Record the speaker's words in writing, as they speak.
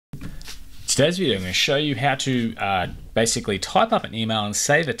Today's video, I'm going to show you how to basically type up an email and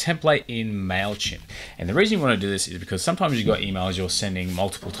save a template in MailChimp. And the reason you want to do this is because sometimes you've got emails you're sending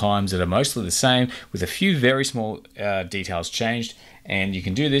multiple times that are mostly the same with a few very small details changed. And you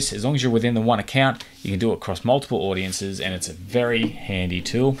can do this as long as you're within the one account. You can do it across multiple audiences, and it's a very handy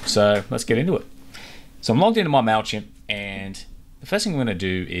tool. So let's get into it. So I'm logged into my MailChimp, and the first thing I'm going to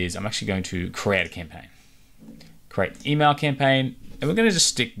do is I'm actually going to create a campaign. Create email campaign. And we're going to just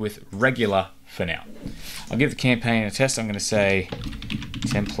stick with regular for now. I'll give the campaign a test. I'm going to say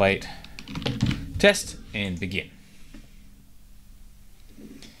template test and begin.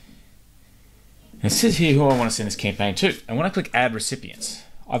 And it says here who I want to send this campaign to. And when I click add recipients,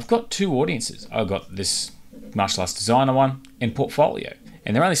 I've got two audiences. I've got this martial arts designer one and portfolio.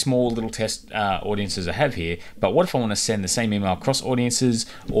 And they're only small little test audiences I have here, but what if I want to send the same email across audiences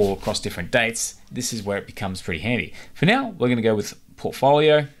or across different dates? This is where it becomes pretty handy. For now, we're going to go with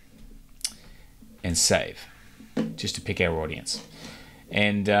portfolio and save, just to pick our audience.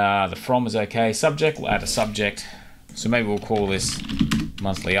 And the from is okay. Subject, we'll add a subject. So maybe we'll call this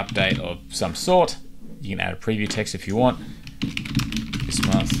monthly update of some sort. You can add a preview text if you want. This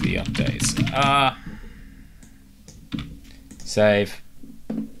month, the updates are. Save.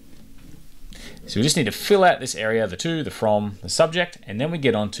 So we just need to fill out this area, the to, the from, the subject, and then we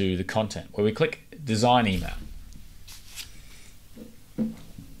get onto the content where we click design email.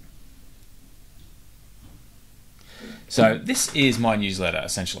 So this is my newsletter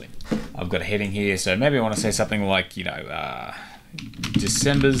essentially. I've got a heading here, so maybe I want to say something like,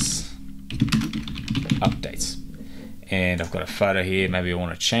 December's updates. And I've got a photo here. Maybe I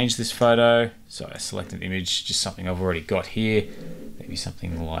want to change this photo. So I select an image, just something I've already got here. Maybe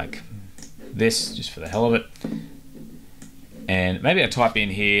something like this, just for the hell of it. And maybe I type in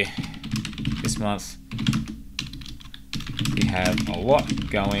here, this month, we have a lot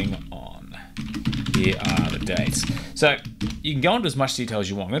going on. Here are the dates. So you can go into as much detail as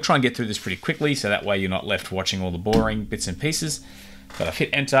you want. I'm going to try and get through this pretty quickly, so that way you're not left watching all the boring bits and pieces. But I've hit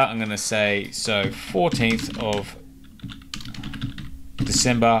enter. I'm going to say, so 14th of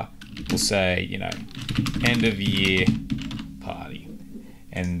December, we'll say, end of year party.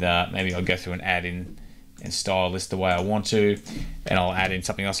 And maybe I'll go through and add in and style this the way I want to. And I'll add in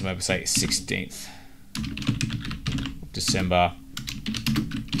something else. I'm going to say 16th of December,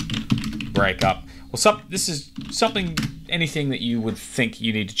 breakup. Well, this is something, anything that you would think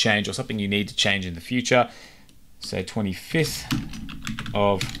you need to change or something you need to change in the future. Say 25th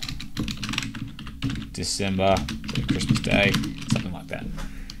of December, Christmas Day, something like that.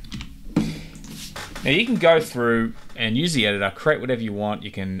 Now you can go through and use the editor, create whatever you want.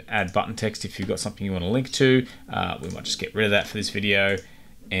 You can add button text if you've got something you want to link to. We might just get rid of that for this video,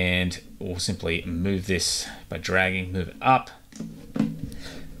 and we'll simply move this by dragging, move it up.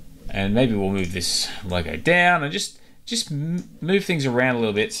 And maybe we'll move this logo down and just move things around a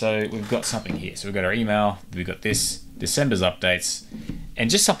little bit so we've got something here. So we've got our email, we've got this, December's updates, and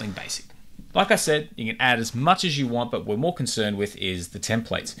just something basic. Like I said, you can add as much as you want, but what we're more concerned with is the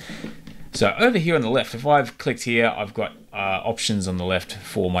templates. So over here on the left, if I've clicked here, I've got options on the left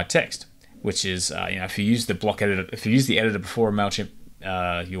for my text, which is, if you use the block editor, if you use the editor before a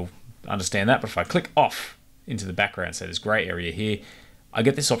MailChimp, you'll understand that. But if I click off into the background, so this gray area here, I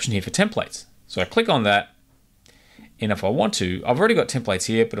get this option here for templates. So I click on that, and if I want to, I've already got templates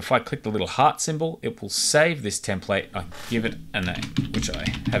here, but if I click the little heart symbol, it will save this template. I give it a name, which I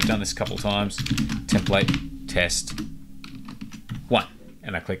have done this a couple of times, template test 1,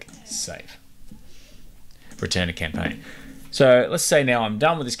 and I click save. Return to campaign. So let's say now I'm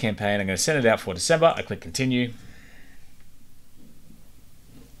done with this campaign. I'm going to send it out for December. I click continue.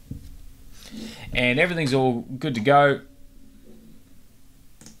 And everything's all good to go.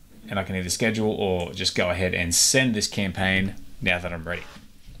 And I can either schedule or just go ahead and send this campaign now that I'm ready.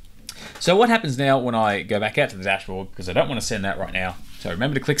 So what happens now when I go back out to the dashboard, because I don't want to send that right now. So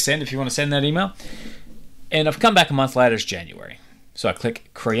remember to click send if you want to send that email. And I've come back a month later, it's January. So I click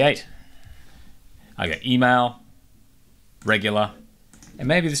create. I go email, regular, and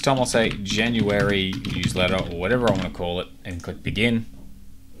maybe this time I'll say January newsletter or whatever I want to call it, and click begin.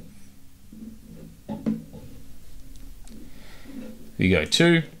 We go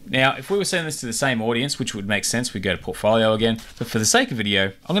to. Now, if we were sending this to the same audience, which would make sense, we go to portfolio again. But for the sake of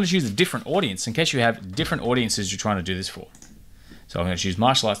video, I'm going to choose a different audience in case you have different audiences you're trying to do this for. So I'm going to choose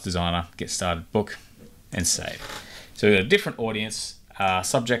martial arts designer, get started, book, and save. So we've got a different audience.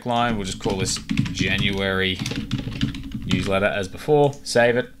 Subject line, we'll just call this January newsletter as before.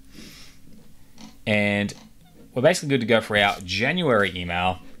 Save it. And we're basically good to go for our January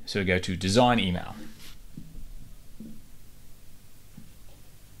email. So we go to design email.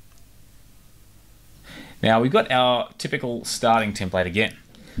 Now we've got our typical starting template again.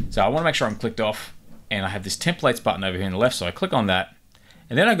 So I want to make sure I'm clicked off, and I have this templates button over here on the left, so I click on that,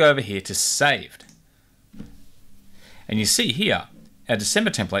 and then I go over here to saved. And you see here, our December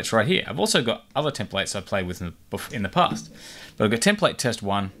templates right here. I've also got other templates I've played with in the past. But I've got template test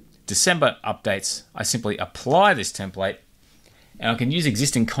 1, December updates. I simply apply this template, and I can use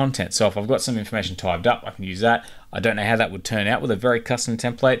existing content. So if I've got some information typed up, I can use that. I don't know how that would turn out with a very custom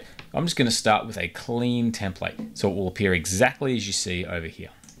template. I'm just going to start with a clean template, so it will appear exactly as you see over here.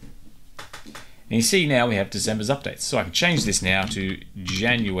 And you see now we have December's updates. So I can change this now to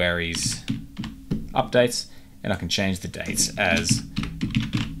January's updates, and I can change the dates as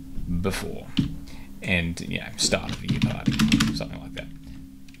before, and start of the year party, something like that.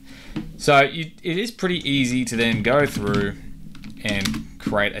 So it is pretty easy to then go through and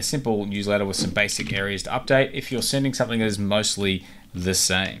create a simple newsletter with some basic areas to update if you're sending something that is mostly the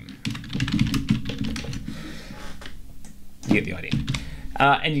same. You get the idea.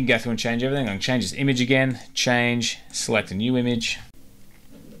 And you can go through and change everything. I can change this image again, select a new image.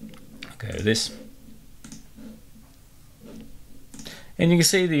 Go to this. And you can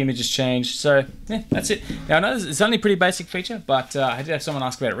see the image has changed. So yeah, that's it. Now I know it's only a pretty basic feature, but I did have someone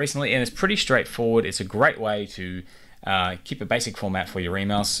ask about it recently, and it's pretty straightforward. It's a great way to keep a basic format for your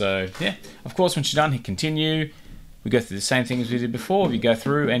emails. So yeah, of course, once you're done, hit continue. We go through the same thing as we did before. You go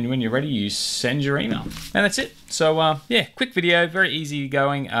through, and when you're ready, you send your email. And that's it. So yeah, quick video, very easy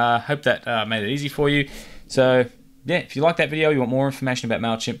going. Hope that made it easy for you. So yeah, if you like that video, you want more information about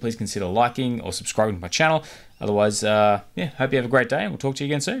MailChimp, please consider liking or subscribing to my channel. Otherwise, yeah, hope you have a great day, and we'll talk to you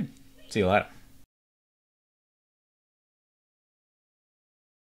again soon. See you later.